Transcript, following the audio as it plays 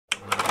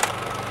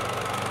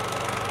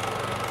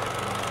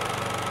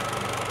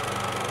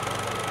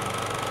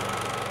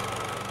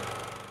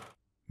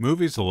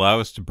Movies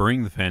allow us to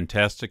bring the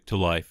fantastic to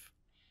life.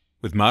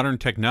 With modern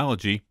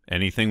technology,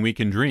 anything we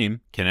can dream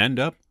can end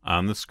up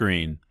on the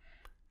screen.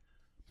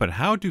 But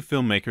how do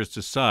filmmakers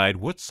decide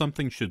what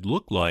something should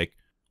look like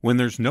when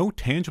there's no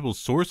tangible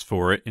source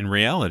for it in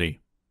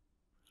reality?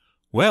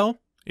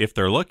 Well, if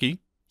they're lucky,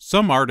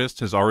 some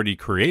artist has already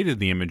created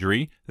the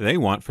imagery they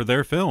want for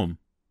their film.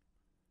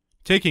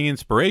 Taking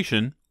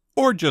inspiration,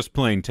 or just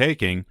plain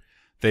taking,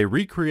 they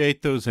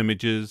recreate those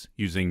images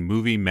using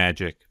movie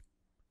magic.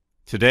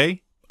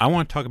 Today, I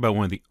want to talk about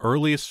one of the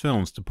earliest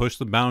films to push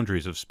the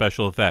boundaries of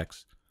special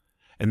effects,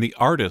 and the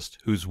artist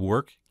whose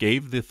work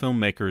gave the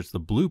filmmakers the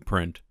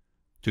blueprint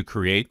to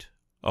create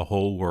a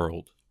whole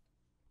world.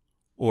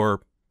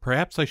 Or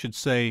perhaps I should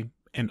say,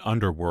 an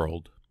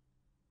underworld.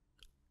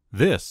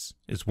 This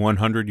is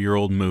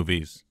 100-Year-Old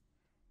Movies.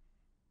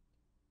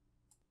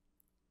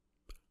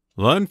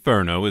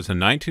 L'Inferno is a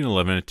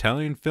 1911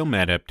 Italian film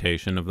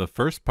adaptation of the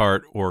first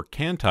part or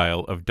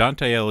cantile of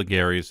Dante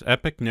Alighieri's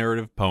epic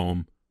narrative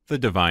poem, The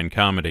Divine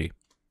Comedy.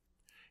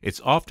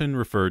 It's often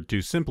referred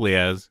to simply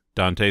as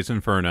Dante's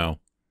Inferno.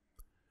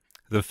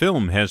 The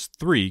film has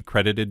 3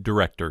 credited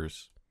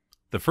directors.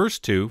 The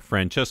first 2,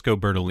 Francesco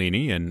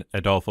Bertolini and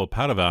Adolfo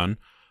Padovan,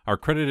 are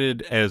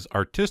credited as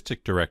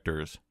artistic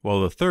directors,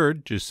 while the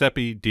third,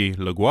 Giuseppe Di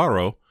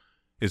Liguoro,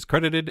 is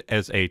credited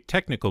as a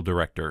technical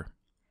director.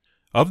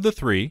 Of the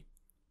 3,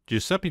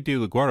 Giuseppe Di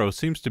Liguoro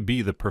seems to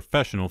be the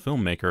professional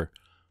filmmaker,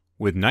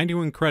 with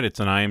 91 credits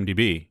on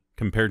IMDb,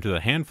 compared to the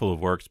handful of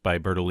works by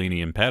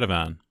Bertolini and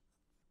Padovan.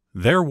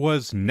 There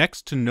was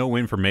next to no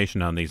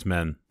information on these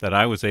men that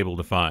I was able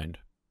to find.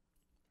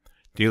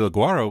 Di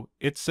Liguoro,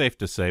 it's safe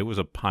to say, was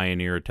a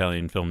pioneer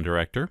Italian film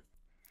director.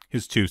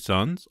 His 2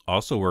 sons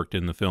also worked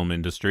in the film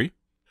industry.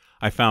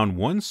 I found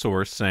one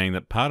source saying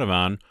that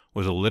Padovan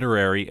was a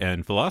literary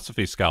and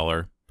philosophy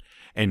scholar,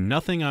 and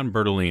nothing on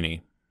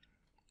Bertolini.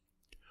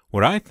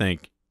 What I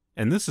think,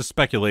 and this is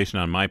speculation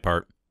on my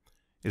part,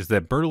 is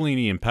that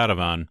Bertolini and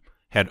Padovan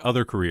had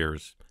other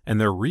careers, and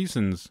their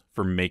reasons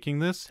for making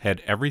this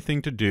had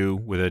everything to do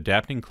with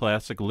adapting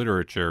classic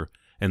literature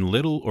and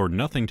little or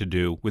nothing to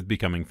do with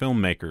becoming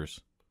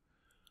filmmakers.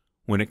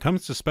 When it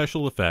comes to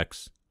special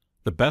effects,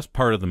 the best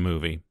part of the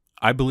movie,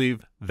 I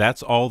believe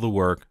that's all the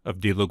work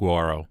of Di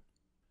Liguoro.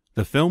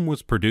 The film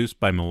was produced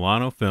by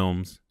Milano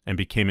Films and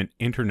became an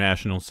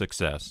international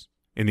success.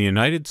 In the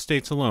United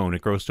States alone,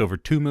 it grossed over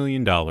 $2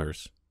 million,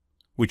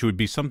 which would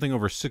be something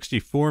over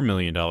 $64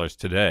 million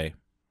today.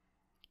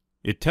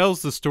 It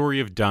tells the story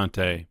of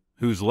Dante,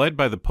 who's led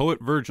by the poet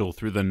Virgil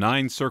through the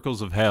 9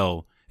 circles of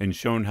hell and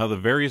shown how the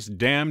various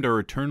damned are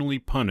eternally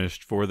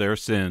punished for their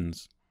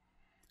sins.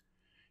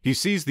 He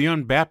sees the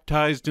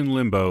unbaptized in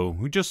limbo,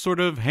 who just sort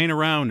of hang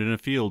around in a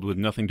field with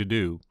nothing to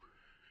do.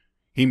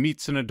 He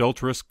meets an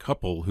adulterous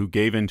couple who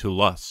gave in to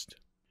lust.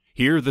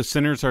 Here the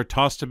sinners are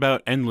tossed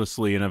about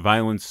endlessly in a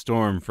violent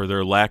storm for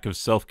their lack of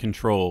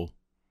self-control.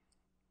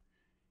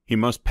 He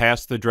must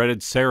pass the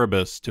dreaded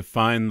Cerberus to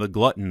find the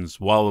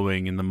gluttons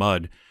wallowing in the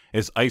mud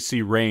as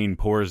icy rain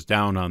pours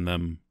down on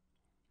them.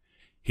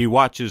 He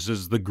watches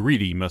as the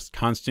greedy must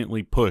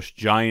constantly push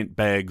giant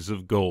bags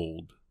of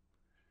gold.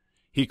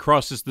 He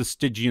crosses the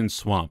Stygian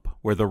swamp,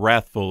 where the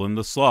wrathful and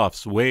the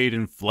sloths wade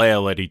and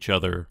flail at each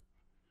other.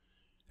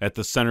 At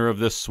the center of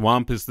this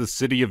swamp is the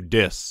city of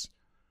Dis,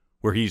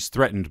 where he's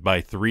threatened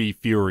by 3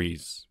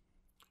 furies.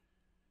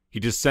 He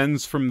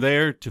descends from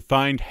there to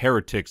find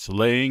heretics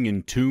laying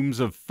in tombs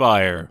of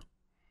fire.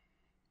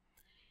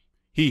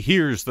 He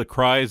hears the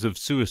cries of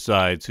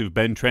suicides who've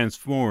been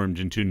transformed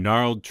into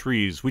gnarled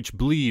trees which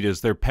bleed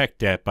as they're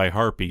pecked at by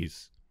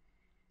harpies.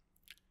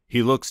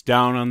 He looks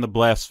down on the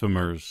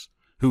blasphemers,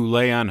 who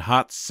lay on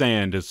hot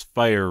sand as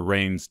fire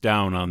rains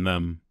down on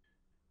them.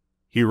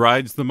 He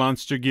rides the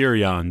monster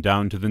Geryon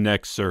down to the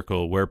next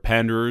circle, where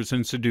panderers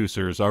and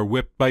seducers are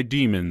whipped by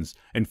demons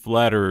and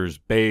flatterers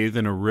bathe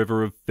in a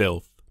river of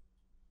filth.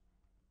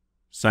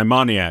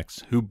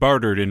 Simoniacs, who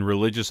bartered in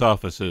religious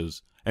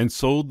offices and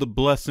sold the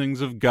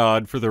blessings of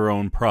God for their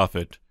own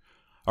profit,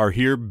 are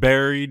here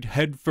buried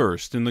head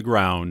first in the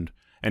ground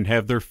and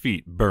have their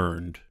feet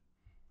burned.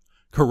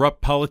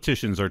 Corrupt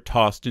politicians are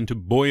tossed into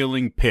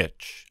boiling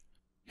pitch.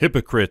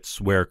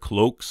 Hypocrites wear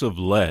cloaks of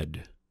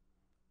lead.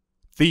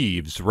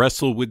 Thieves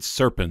wrestle with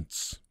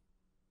serpents.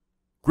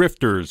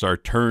 Grifters are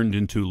turned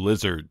into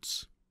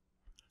lizards.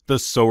 The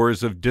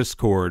sowers of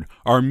discord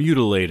are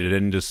mutilated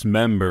and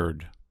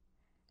dismembered.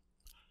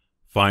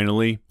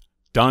 Finally,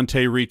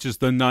 Dante reaches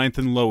the 9th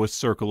and lowest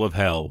circle of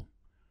hell,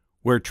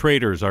 where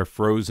traitors are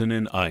frozen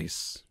in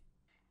ice.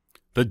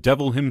 The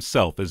devil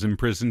himself is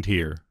imprisoned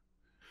here,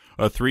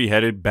 a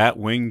 3-headed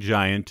bat-winged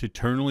giant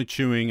eternally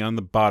chewing on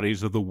the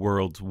bodies of the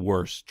world's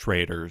worst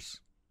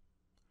traitors.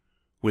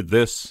 With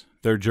this,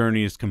 their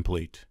journey is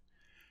complete,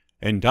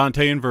 and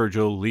Dante and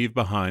Virgil leave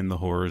behind the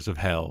horrors of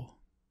hell.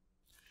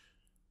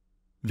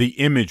 The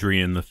imagery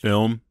in the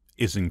film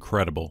is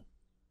incredible.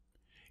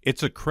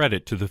 It's a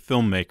credit to the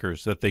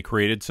filmmakers that they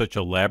created such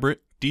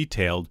elaborate,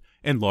 detailed,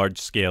 and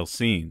large-scale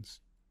scenes.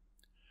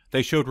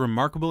 They showed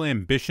remarkable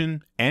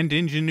ambition and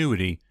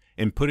ingenuity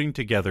in putting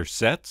together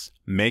sets,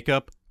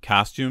 makeup,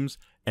 costumes,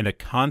 and a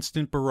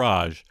constant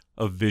barrage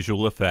of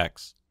visual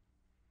effects.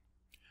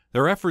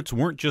 Their efforts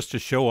weren't just to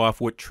show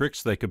off what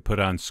tricks they could put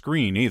on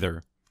screen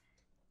either.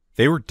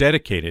 They were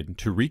dedicated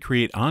to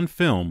recreate on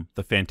film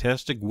the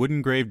fantastic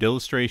wood-engraved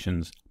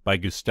illustrations by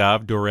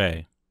Gustave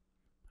Doré.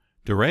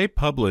 Doré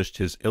published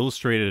his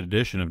illustrated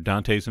edition of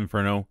Dante's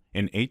Inferno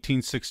in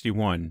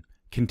 1861,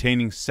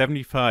 containing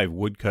 75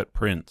 woodcut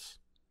prints.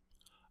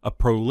 A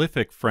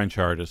prolific French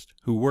artist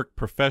who worked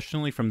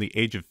professionally from the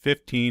age of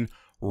 15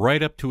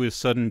 right up to his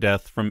sudden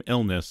death from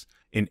illness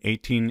in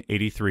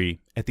 1883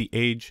 at the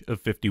age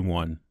of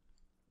 51.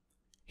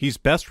 He's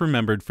best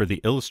remembered for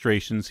the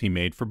illustrations he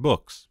made for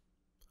books.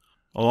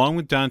 Along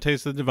with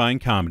Dante's The Divine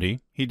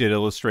Comedy, he did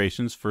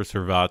illustrations for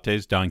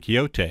Cervantes' Don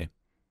Quixote,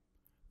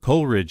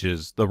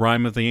 Coleridge's The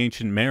Rime of the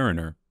Ancient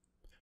Mariner,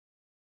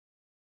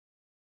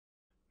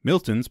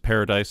 Milton's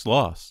Paradise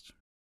Lost,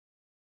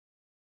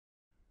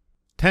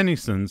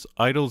 Tennyson's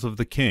Idylls of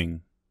the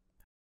King,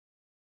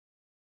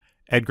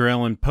 Edgar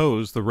Allan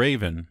Poe's The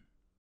Raven,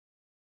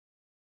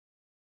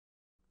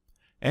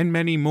 and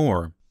many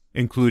more,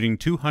 including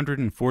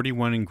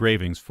 241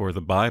 engravings for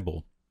the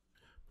Bible.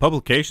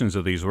 Publications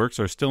of these works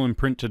are still in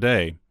print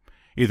today,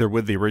 either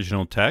with the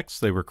original texts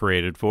they were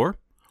created for,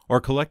 or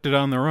collected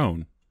on their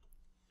own.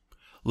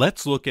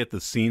 Let's look at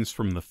the scenes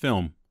from the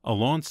film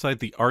alongside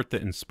the art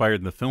that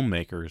inspired the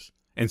filmmakers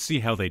and see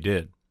how they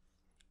did.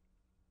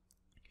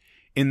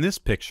 In this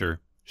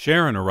picture,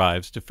 Charon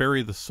arrives to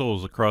ferry the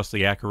souls across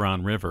the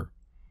Acheron River.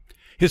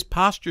 His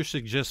posture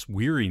suggests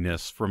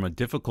weariness from a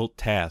difficult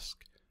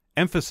task,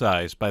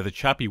 emphasized by the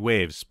choppy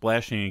waves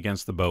splashing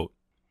against the boat.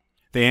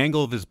 The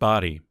angle of his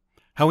body,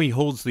 how he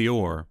holds the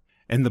oar,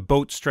 and the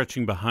boat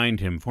stretching behind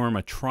him form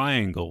a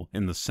triangle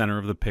in the center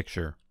of the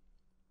picture.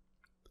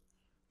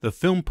 The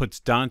film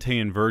puts Dante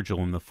and Virgil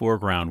in the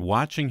foreground,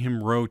 watching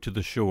him row to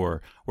the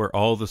shore where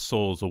all the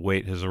souls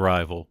await his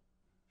arrival.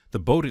 The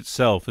boat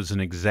itself is an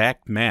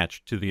exact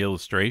match to the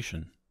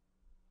illustration.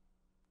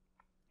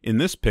 In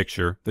this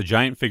picture, the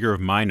giant figure of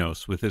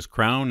Minos, with his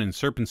crown and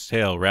serpent's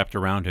tail wrapped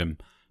around him,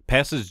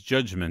 passes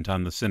judgment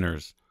on the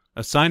sinners,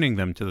 assigning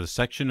them to the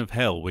section of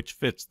hell which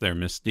fits their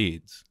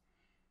misdeeds.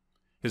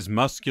 His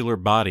muscular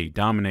body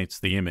dominates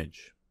the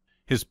image.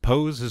 His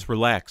pose is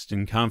relaxed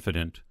and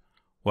confident,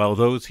 while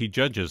those he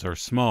judges are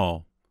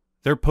small,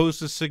 their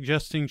poses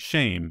suggesting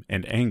shame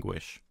and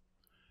anguish.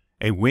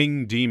 A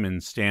winged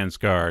demon stands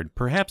guard,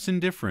 perhaps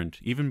indifferent,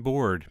 even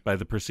bored by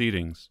the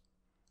proceedings.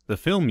 The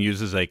film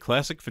uses a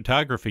classic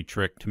photography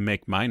trick to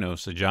make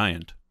Minos a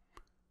giant.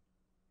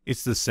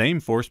 It's the same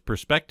forced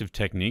perspective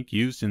technique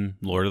used in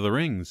Lord of the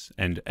Rings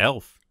and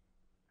Elf.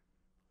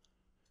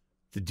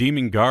 The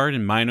demon guard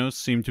and Minos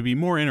seem to be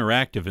more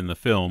interactive in the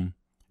film,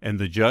 and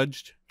the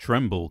judged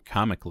tremble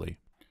comically.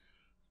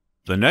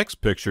 The next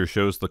picture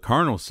shows the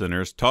carnal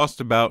sinners tossed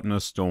about in a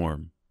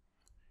storm.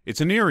 It's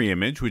an eerie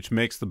image which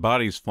makes the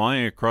bodies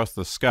flying across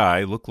the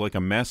sky look like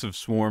a massive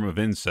swarm of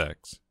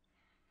insects.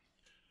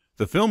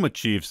 The film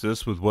achieves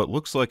this with what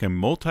looks like a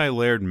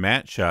multi-layered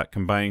matte shot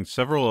combining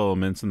several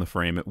elements in the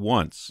frame at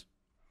once.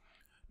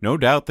 No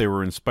doubt they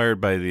were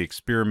inspired by the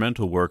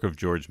experimental work of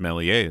Georges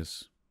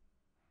Méliès.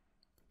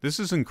 This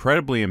is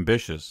incredibly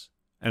ambitious,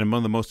 and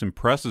among the most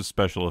impressive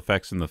special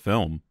effects in the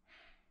film.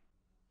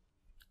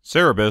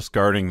 Cerberus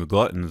guarding the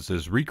gluttons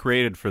is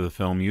recreated for the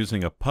film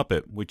using a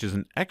puppet, which is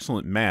an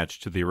excellent match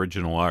to the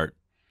original art.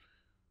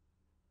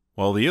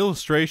 While the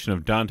illustration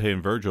of Dante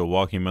and Virgil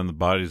walking among the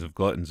bodies of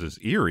gluttons is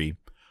eerie,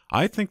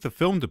 I think the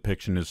film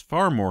depiction is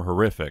far more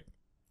horrific.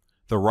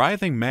 The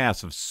writhing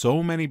mass of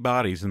so many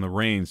bodies in the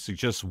rain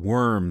suggests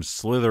worms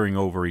slithering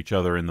over each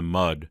other in the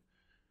mud.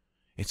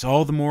 It's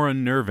all the more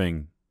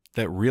unnerving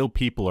that real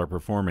people are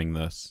performing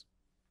this.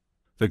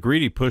 The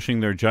greedy pushing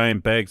their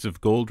giant bags of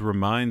gold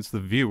reminds the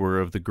viewer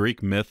of the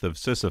Greek myth of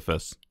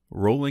Sisyphus,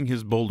 rolling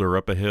his boulder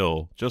up a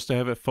hill just to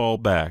have it fall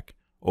back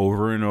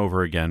over and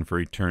over again for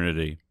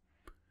eternity.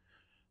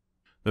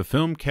 The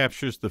film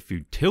captures the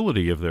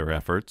futility of their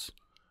efforts,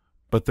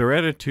 but their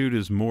attitude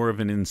is more of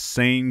an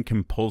insane,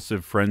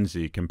 compulsive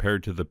frenzy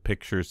compared to the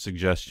picture's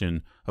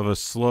suggestion of a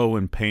slow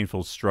and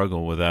painful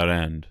struggle without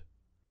end.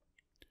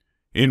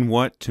 In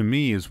what, to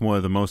me, is one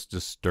of the most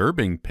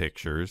disturbing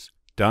pictures,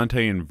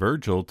 Dante and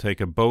Virgil take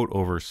a boat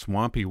over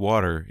swampy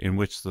water in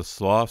which the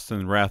sloths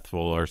and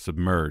wrathful are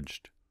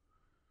submerged.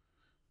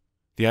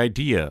 The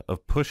idea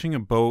of pushing a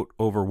boat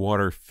over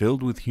water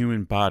filled with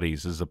human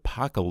bodies is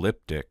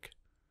apocalyptic.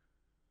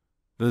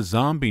 The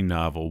zombie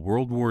novel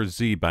World War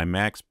Z by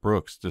Max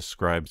Brooks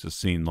describes a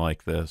scene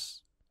like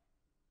this.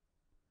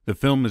 The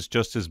film is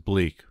just as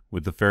bleak,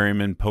 with the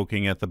ferryman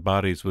poking at the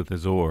bodies with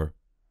his oar.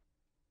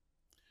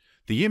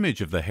 The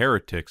image of the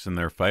heretics in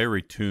their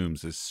fiery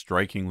tombs is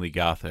strikingly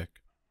gothic.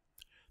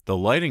 The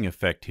lighting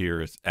effect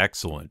here is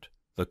excellent.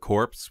 The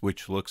corpse,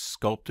 which looks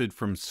sculpted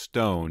from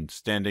stone,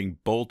 standing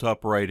bolt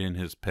upright in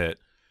his pit,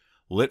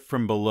 lit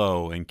from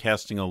below and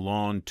casting a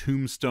long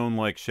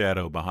tombstone-like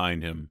shadow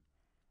behind him.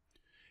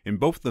 In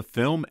both the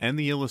film and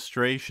the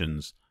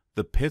illustrations,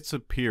 the pits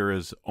appear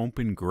as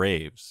open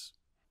graves.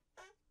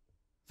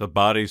 The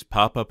bodies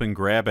pop up and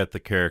grab at the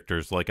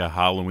characters like a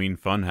Halloween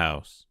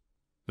funhouse.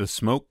 The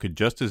smoke could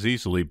just as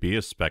easily be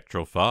a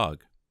spectral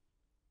fog.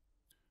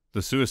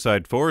 The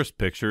Suicide Forest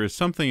picture is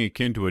something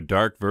akin to a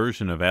dark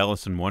version of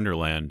Alice in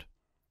Wonderland.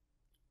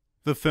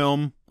 The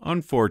film,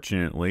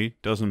 unfortunately,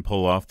 doesn't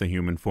pull off the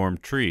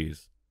human-formed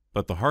trees,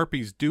 but the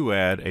harpies do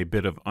add a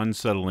bit of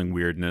unsettling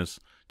weirdness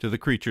to the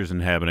creatures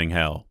inhabiting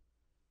hell.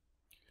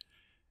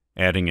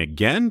 Adding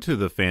again to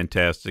the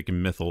fantastic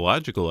and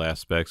mythological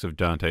aspects of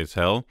Dante's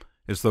Hell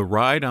is the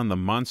ride on the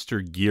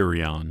monster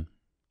Gyrion.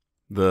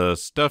 The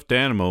stuffed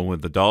animal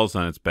with the dolls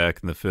on its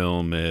back in the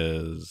film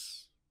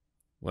is,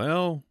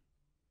 well,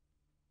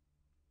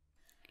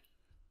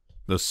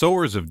 the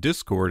Sowers of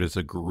Discord is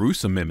a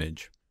gruesome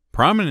image,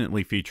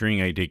 prominently featuring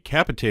a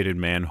decapitated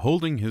man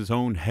holding his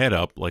own head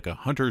up like a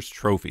hunter's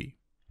trophy.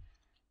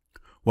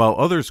 While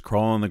others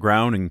crawl on the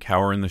ground and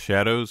cower in the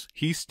shadows,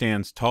 he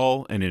stands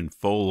tall and in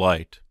full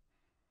light.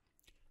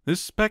 This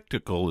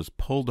spectacle is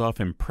pulled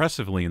off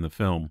impressively in the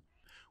film,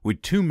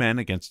 with two men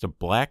against a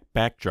black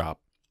backdrop.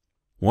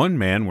 One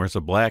man wears a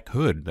black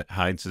hood that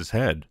hides his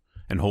head,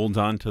 and holds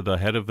on to the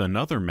head of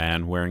another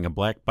man wearing a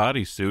black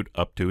bodysuit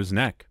up to his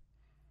neck.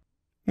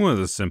 One of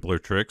the simpler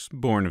tricks,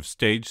 born of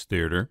stage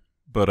theater,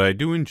 but I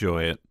do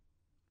enjoy it.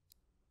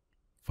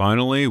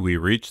 Finally, we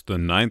reach the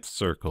 9th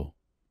circle.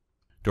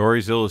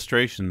 Doré's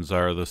illustrations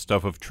are the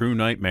stuff of true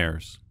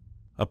nightmares.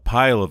 A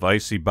pile of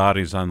icy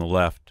bodies on the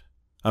left,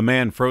 a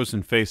man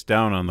frozen face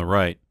down on the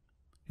right.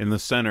 In the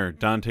center,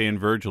 Dante and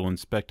Virgil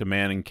inspect a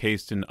man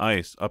encased in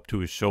ice up to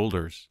his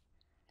shoulders.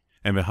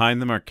 And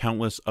behind them are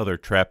countless other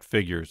trapped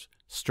figures,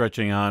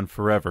 stretching on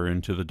forever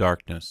into the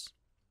darkness.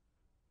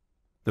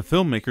 The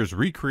filmmakers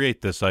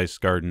recreate this ice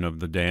garden of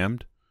the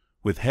damned,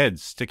 with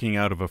heads sticking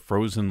out of a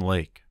frozen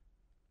lake.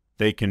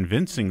 They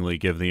convincingly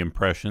give the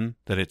impression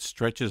that it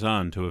stretches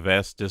on to a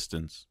vast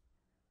distance.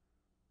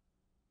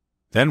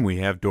 Then we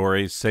have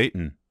Doré's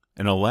Satan,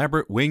 an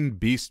elaborate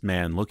winged beast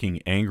man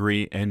looking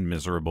angry and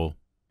miserable.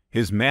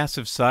 His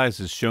massive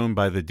size is shown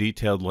by the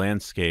detailed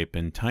landscape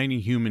and tiny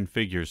human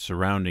figures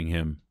surrounding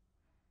him.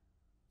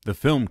 The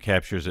film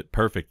captures it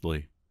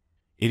perfectly.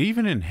 It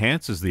even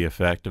enhances the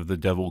effect of the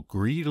devil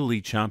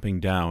greedily chomping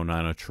down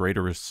on a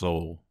traitorous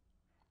soul.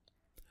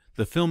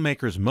 The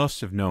filmmakers must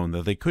have known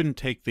that they couldn't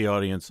take the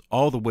audience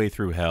all the way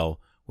through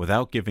hell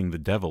without giving the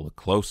devil a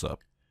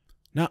close-up.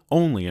 Not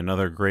only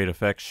another great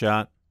effects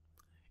shot,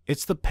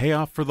 it's the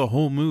payoff for the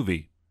whole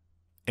movie,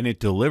 and it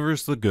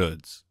delivers the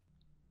goods.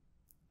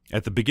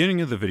 At the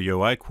beginning of the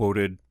video, I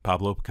quoted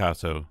Pablo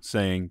Picasso,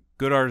 saying,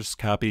 "Good artists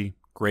copy,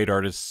 great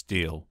artists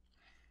steal."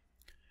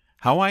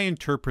 How I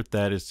interpret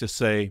that is to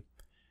say,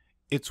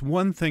 it's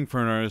one thing for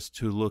an artist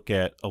to look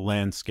at a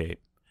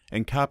landscape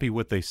and copy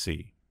what they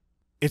see.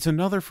 It's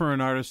another for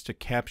an artist to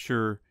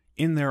capture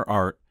in their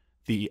art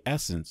the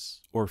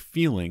essence or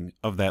feeling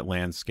of that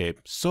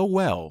landscape so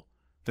well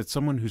that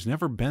someone who's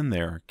never been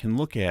there can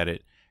look at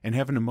it and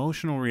have an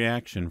emotional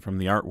reaction from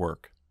the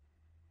artwork.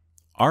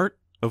 Art,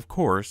 of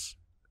course,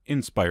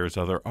 inspires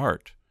other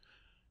art.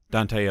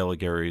 Dante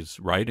Alighieri's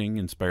writing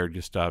inspired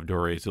Gustave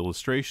Doré's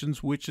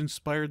illustrations, which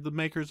inspired the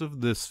makers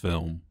of this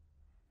film.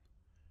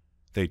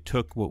 They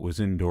took what was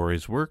in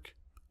Doré's work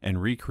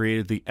and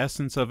recreated the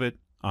essence of it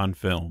on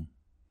film.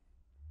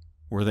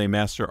 Were they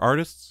master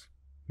artists,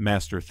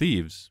 master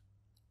thieves,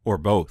 or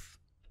both?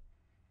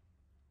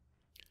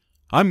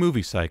 I'm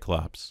Movie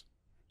Cyclops.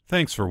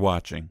 Thanks for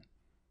watching.